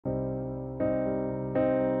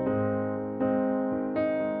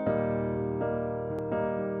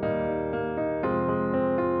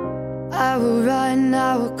I will run,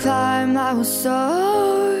 I will climb, I will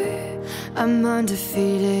soar. I'm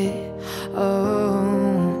undefeated,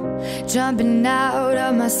 oh. Jumping out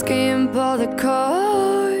of my skin, pull the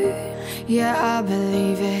cord. Yeah, I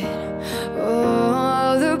believe it.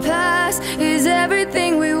 Oh, the past is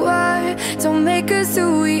everything we were. Don't make us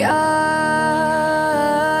who we are.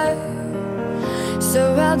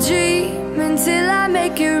 So I'll dream until I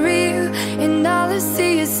make it real, and all I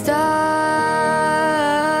see is stars.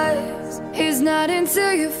 It's not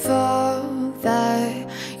until you fall that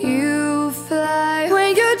you fly.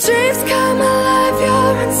 When your dreams come alive,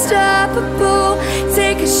 you're unstoppable.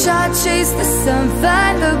 Take a shot, chase the sun,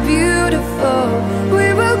 find the beautiful. We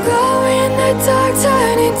will glow in the dark,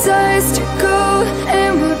 turning dust to gold,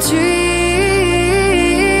 and we'll dream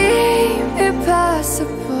impossible.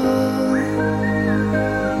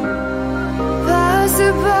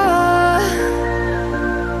 Possible.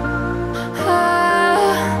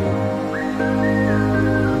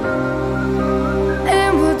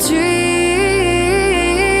 And we'll dream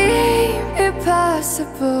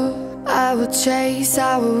impossible. I will chase, I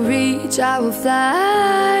will reach, I will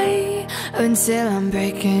fly until I'm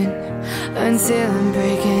breaking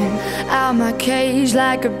out my cage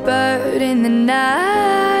like a bird in the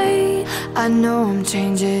night. I know I'm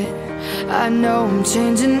changing, I know I'm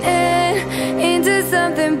changing it into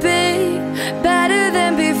something big, better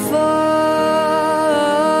than before.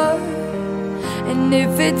 And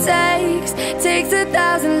if it takes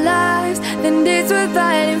 1,000 lives, then it's worth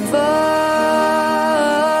fighting for.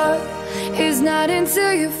 It's not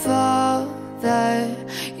until you fall that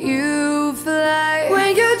you fly.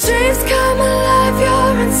 When your dreams come alive,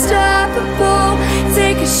 you're unstoppable.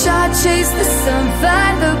 Take a shot, chase the sun,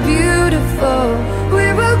 find the beautiful. We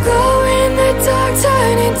will go in the dark,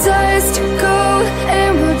 turning dust to gold,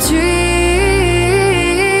 and we'll dream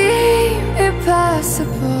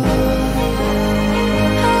impossible.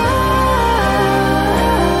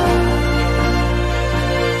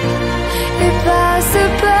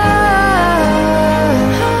 Impossible.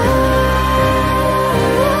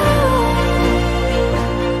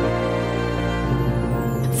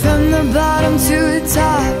 From the bottom to the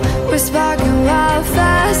top, we're sparking wild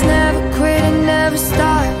fast. Never quit and never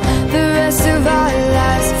stop the rest of our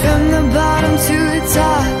lives. From the bottom to the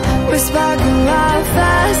top, we're sparking wild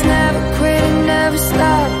fast. Never quit and never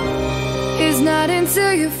stop. It's not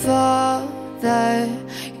until you fall that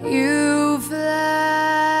you fly.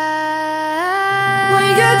 When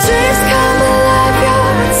your dreams come alive,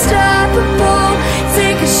 you're unstoppable.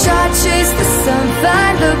 Take a shot, chase the sun,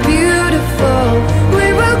 find the beautiful. We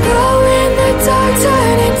will go in the dark,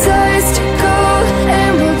 turning dust to gold,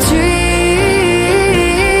 and we'll dream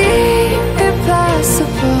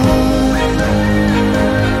impossible.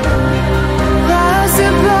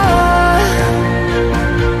 Possible.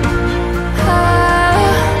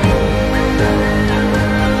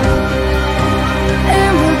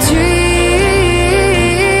 And we'll dream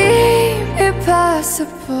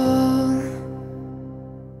impossible.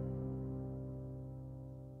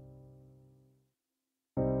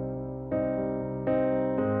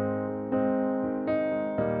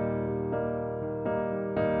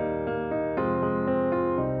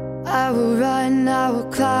 I will run, I will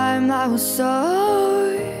climb, I will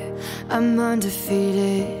soar. I'm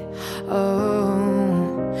undefeated, oh.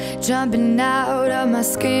 Jumping out of my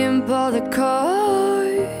skin, pull the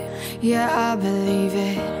cord. Yeah, I believe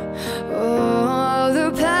it. Oh,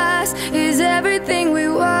 the past is everything we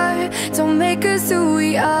were. Don't make us who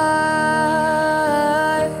we are.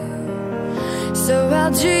 So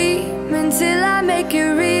I'll dream until I make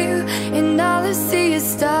it real, and all I see is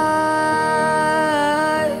stars.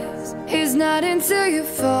 It's not until you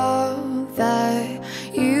fall that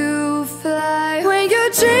you fly. When your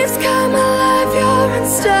dreams come alive, you're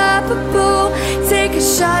unstoppable. Take a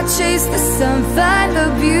shot, chase the sun, find the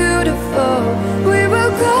beautiful. We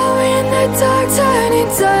will go in the dark, turning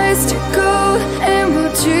dust to gold, and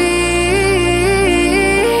we'll dream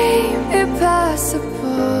impossible.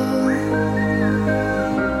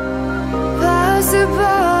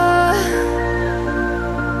 Possible.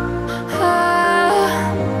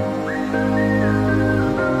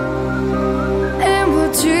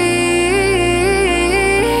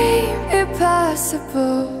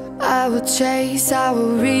 I will chase, I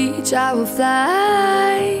will reach, I will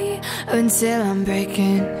fly until I'm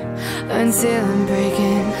breaking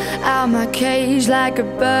out my cage like a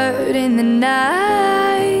bird in the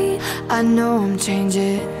night. I know I'm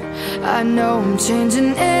changing, I know I'm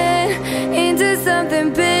changing it into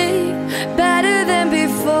something big, better than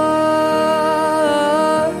before.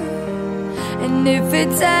 And if it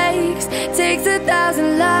takes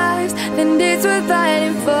 1,000 lives, then it's worth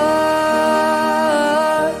fighting for.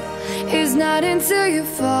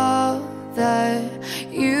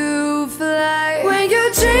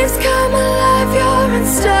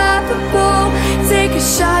 unstoppable. Take a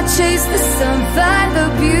shot, chase the sun, find the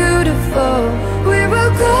beautiful. We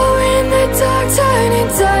will glow in the dark, turning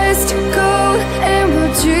dust to gold, and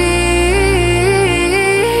we'll dream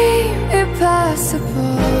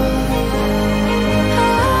impossible.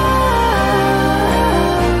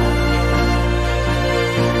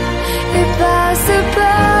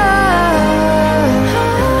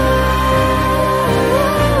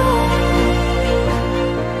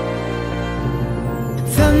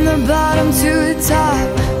 From the bottom to the top,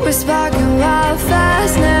 we're sparking wild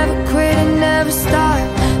fast. Never quit and never stop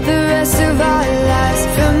the rest of our lives.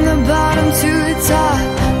 From the bottom to the top,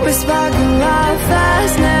 we're sparking wild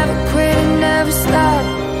fast. Never quit and never stop.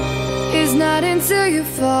 It's not until you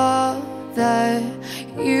fall that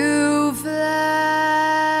you fly.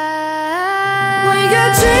 When your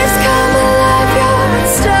dreams come alive, you're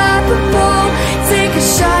unstoppable. Take a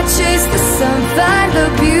shot, chase the sun, find the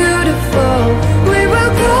beautiful. We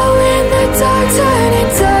will glow in the dark, turning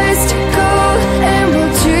dust to gold, and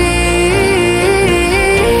we'll dream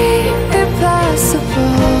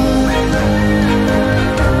impossible.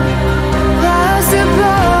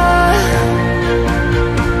 Possible.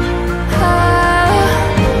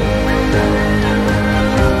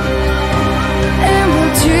 And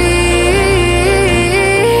we'll dream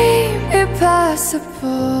impossible.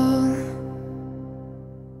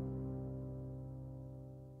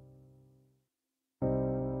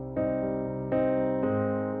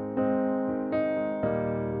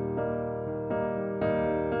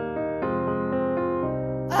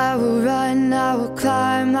 I will run, I will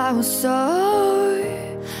climb, I will soar.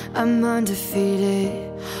 I'm undefeated,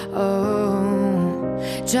 oh.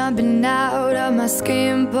 Jumping out of my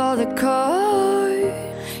skin, pull the cord.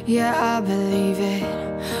 Yeah, I believe it.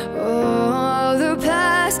 Oh, the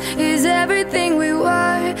past is everything we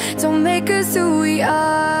were. Don't make us who we are.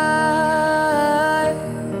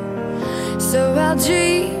 So I'll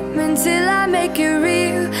dream until I make it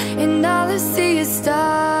real, and all I see is stars.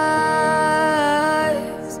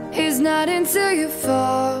 It's not until you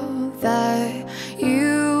fall that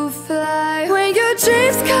you fly. When your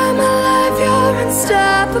dreams come alive, you're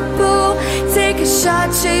unstoppable. Take a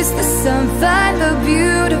shot, chase the sun, find the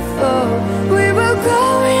beautiful. We will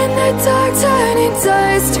glow in the dark, turning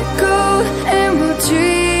dust to gold, and we'll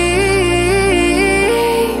dream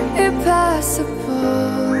impossible.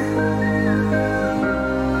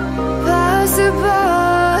 Possible.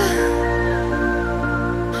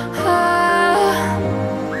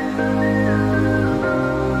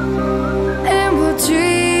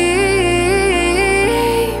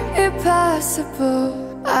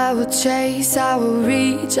 I will chase, I will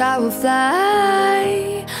reach, I will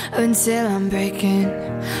fly until I'm breaking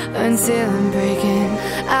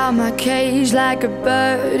out my cage like a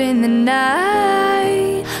bird in the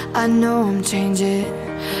night. I know I'm changing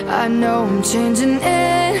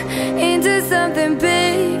into something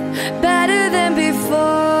big, better than before.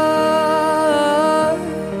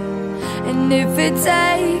 And if it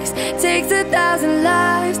takes 1,000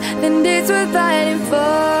 lives, then it's worth fighting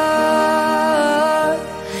for.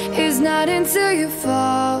 It's not until you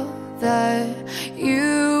fall that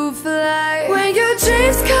you fly. When your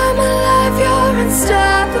dreams come alive, you're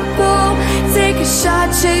unstoppable. Take a shot,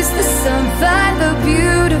 chase the sun, find the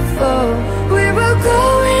beautiful. We will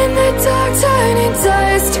glow in the dark, turning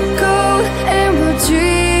dust to gold, and we'll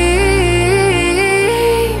dream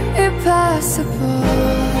impossible.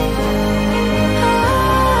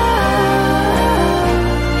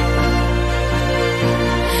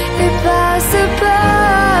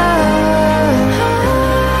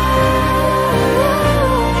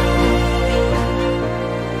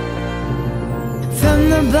 From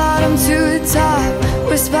the bottom to the top,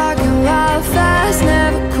 we're sparking wild fast.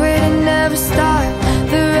 Never quit and never stop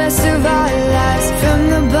the rest of our lives. From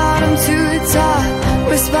the bottom to the top,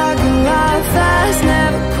 we're sparking wild fast.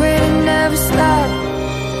 Never quit and never stop.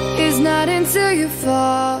 It's not until you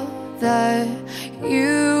fall that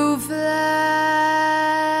you fly.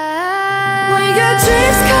 When your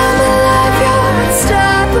dreams come alive, you're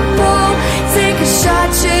unstoppable. Take a shot,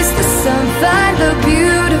 chase the sun, find the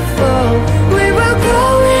beautiful. We will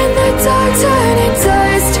glow in the dark, turning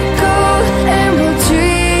dust to gold, and we'll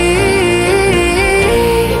dream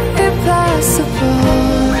impossible.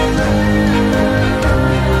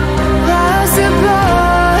 Possible.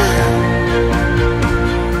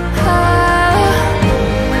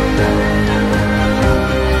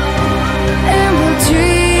 And we'll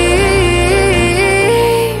dream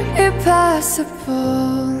impossible.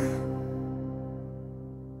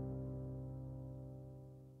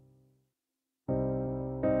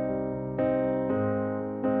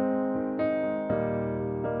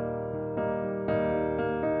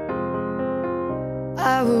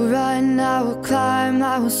 I will run, I will climb,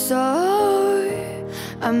 I will soar.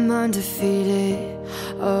 I'm undefeated,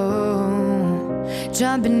 oh.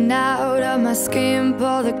 Jumping out of my skin,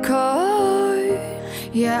 pull the cord.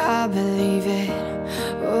 Yeah, I believe it.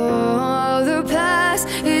 Oh, the past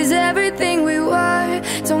is everything we were.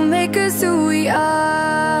 Don't make us who we are.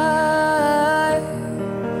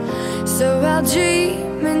 So I'll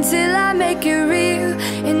dream until I make it real,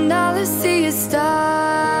 and all I see is stars.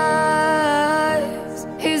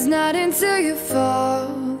 It's not until you fall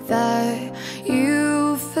that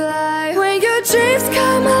you fly. When your dreams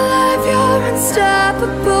come alive, you're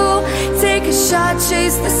unstoppable. Take a shot,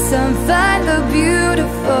 chase the sun, find the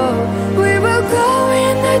beautiful. We will glow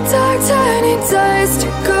in the dark, turning dust to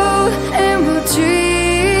gold, and we'll dream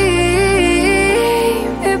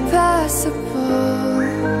impossible.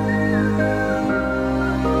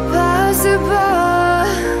 Possible.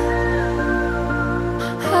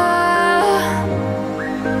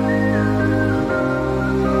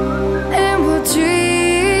 And we'll dream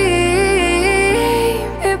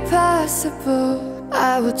impossible. I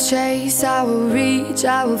will chase, I will reach,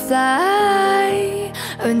 I will fly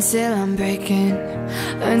until I'm breaking,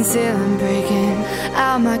 until I'm breaking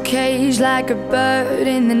out my cage like a bird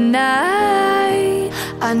in the night.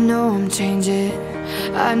 I know I'm changing,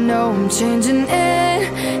 I know I'm changing it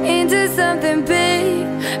into something big,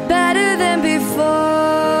 better than before.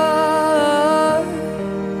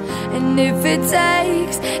 And if it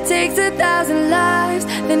takes 1,000 lives,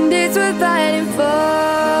 then it's worth fighting for.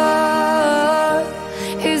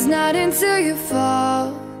 It's not until you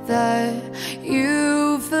fall that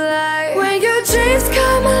you fly. When your dreams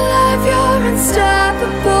come alive, you're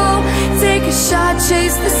unstoppable. Take a shot,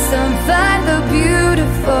 chase the sun, find the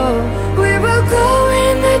beautiful. We will glow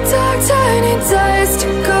in the dark, turning dust to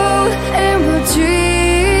gold, and we'll dream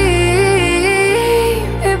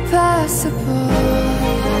impossible.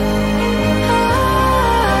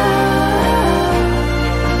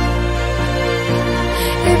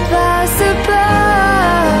 Impossible.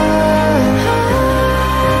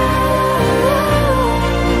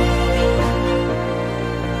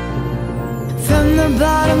 From the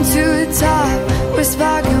bottom to the top, we're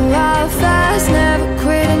sparking wild fast. Never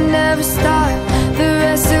quit and never stop the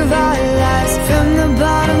rest of our lives. From the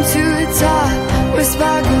bottom to the top, we're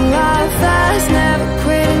sparking wild fast. Never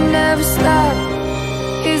quit and never stop.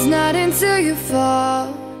 It's not until you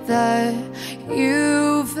fall that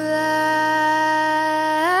you fly.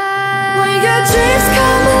 When your dreams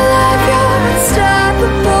come alive, you're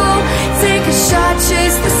unstoppable. Take a shot,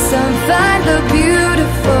 chase the sun, find the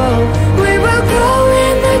beautiful. We will glow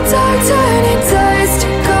in the dark, turning dust to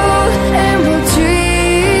gold, and we'll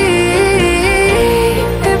dream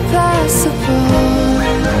impossible.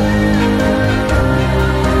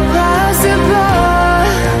 Possible.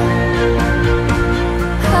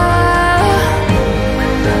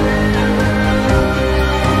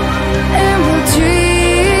 And we'll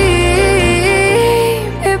dream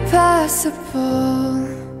impossible.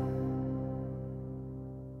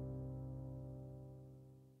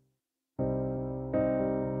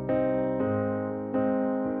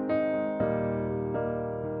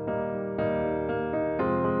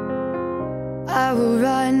 I will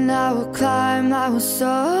run, I will climb, I will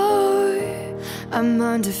soar. I'm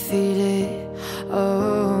undefeated,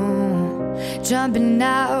 oh. Jumping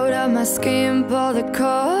out of my skin, pull the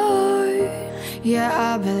cord. Yeah,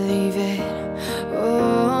 I believe it.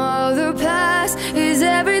 Oh, the past is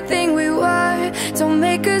everything we were. Don't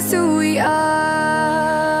make us who we are.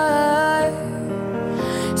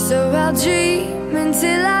 So I'll dream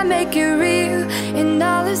until I make it real, and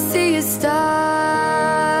all I see is stars.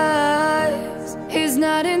 It's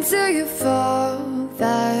not until you fall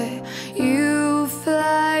that you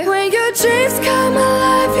fly. When your dreams come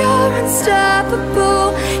alive, you're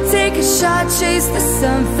unstoppable. Take a shot, chase the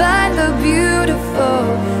sun, find the beautiful.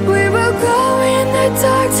 We will glow in the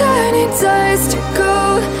dark, turning dust to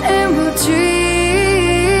gold, and we'll dream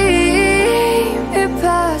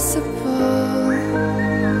impossible.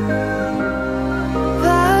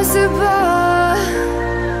 Possible.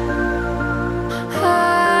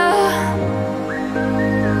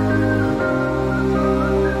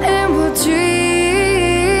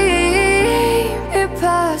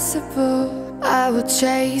 I will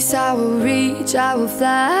chase, I will reach, I will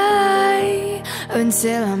fly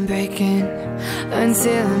until I'm breaking,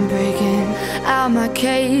 until I'm breaking out my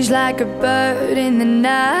cage like a bird in the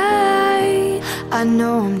night. I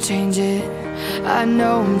know I'm changing, I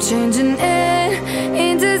know I'm changing it